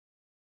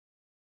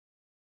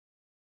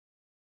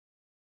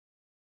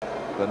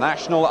The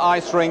National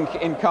Ice Rink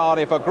in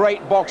Cardiff, a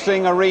great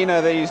boxing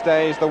arena these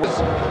days.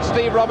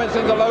 Steve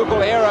Robinson's a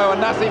local hero,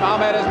 and Naseem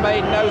Ahmed has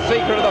made no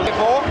secret of the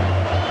before.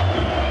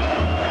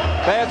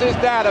 There's his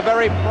dad, a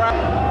very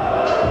proud...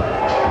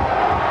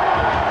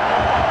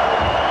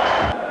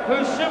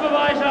 Whose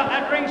supervisor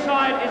at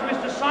ringside is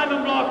Mr.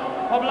 Simon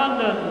Block of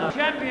London.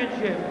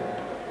 Championship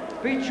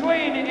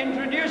between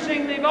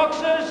introducing the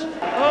boxers,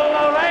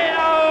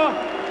 Laureano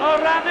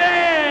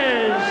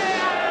Ramirez.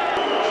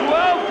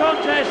 12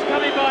 contests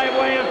coming by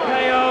way of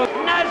KO.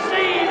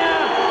 Naseem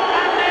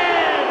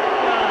Ahmed.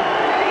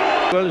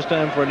 I won't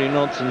stand for any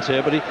nonsense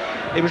here, but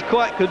he was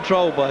quite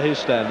controlled by his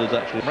standards,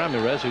 actually.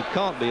 Ramirez, who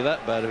can't be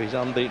that bad if he's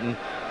unbeaten,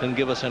 can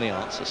give us any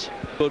answers.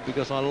 Good,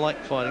 because I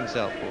like fighting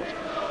southpaws.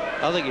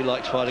 I think he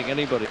likes fighting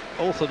anybody.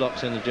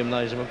 Orthodox in the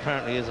gymnasium,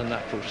 apparently is a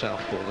natural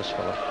southpaw, this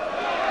fellow.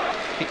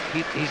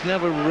 He's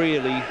never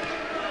really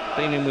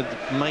been in with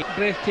mate.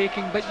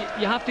 Breathtaking, but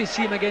you have to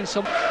see him against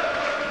some...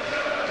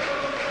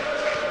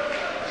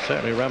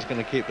 Certainly Ram's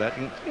going to keep that.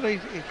 And, you know,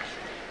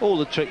 all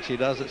the tricks he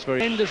does, it's very...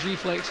 Tremendous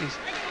reflexes.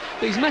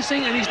 But he's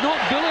missing, and he's not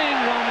bullying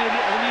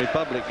well.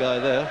 Republic guy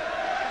there.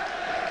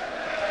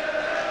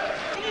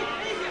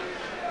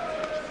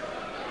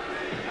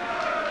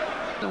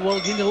 Well,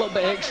 he needs a little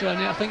bit extra in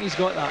it. I think he's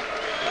got that.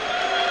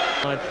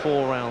 Tried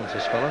 4 rounds,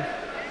 this fellow.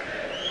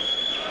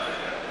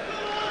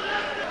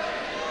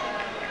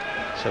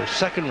 So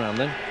second round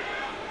then.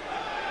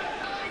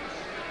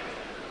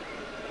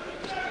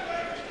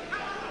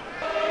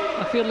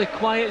 A fairly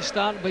quiet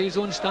start by his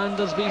own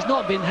standards, but he's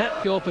not been hit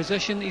the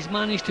opposition. He's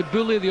managed to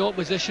bully the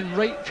opposition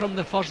right from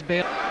the first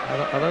bell.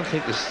 I don't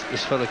think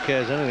this fella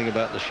cares anything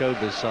about the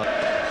showbiz side.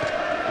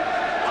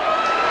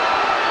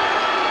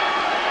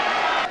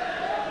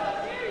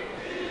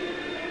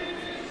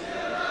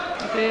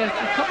 A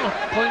couple of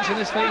points in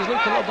this fight, he's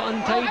looked a little bit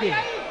untidy.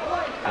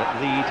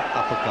 Lead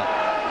uppercut.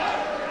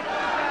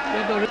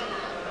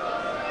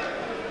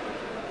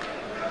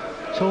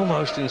 It's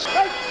almost in... That's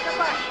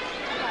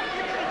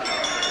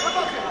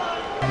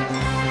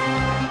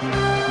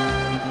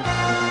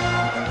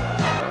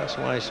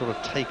why he's sort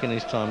of taken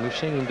his time. We've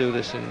seen him do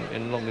this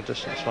in longer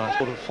distance fights.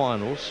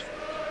 Quarterfinals.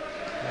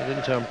 He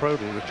didn't turn pro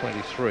till the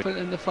 23.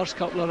 In the first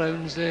couple of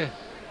rounds, I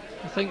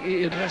think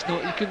you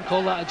couldn't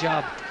call that a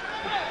jab.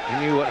 He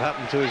knew what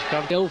happened to his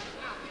country.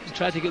 He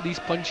tried to get these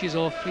punches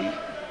off. You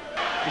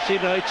see,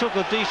 now he took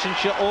a decent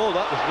shot. Oh,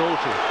 that was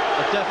naughty.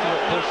 A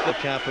definite push for the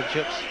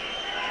championships.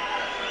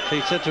 So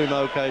he said to him,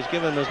 OK, he's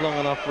given him as long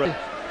enough rest.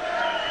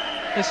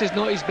 This is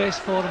not his best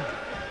form. A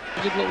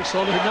good little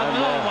solid.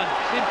 Another one.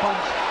 Same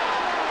punch.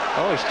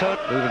 Oh, he's turned.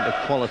 Moving to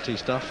quality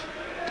stuff.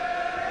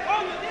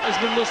 He's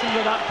been listening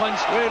to that punch.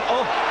 Oh,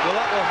 well,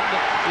 that wasn't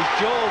his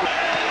jaw.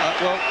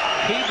 Well,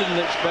 he didn't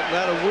expect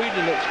that, and we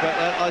didn't expect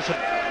that. I said,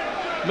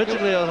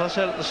 admittedly, as I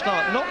said at the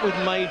start, not with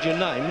major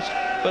names,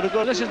 but a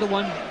good... This is the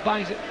one,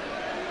 bangs it.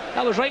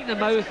 That was right in the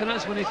mouth, and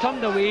that's when he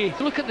turned away.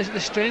 Look at the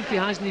strength he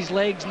has in his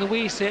legs and the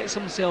way he sets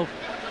himself.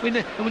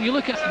 And when you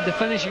look at the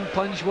finishing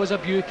punch, was a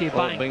beauty.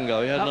 Bang. Oh,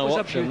 bingo, he had no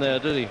option there,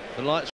 did he? The lights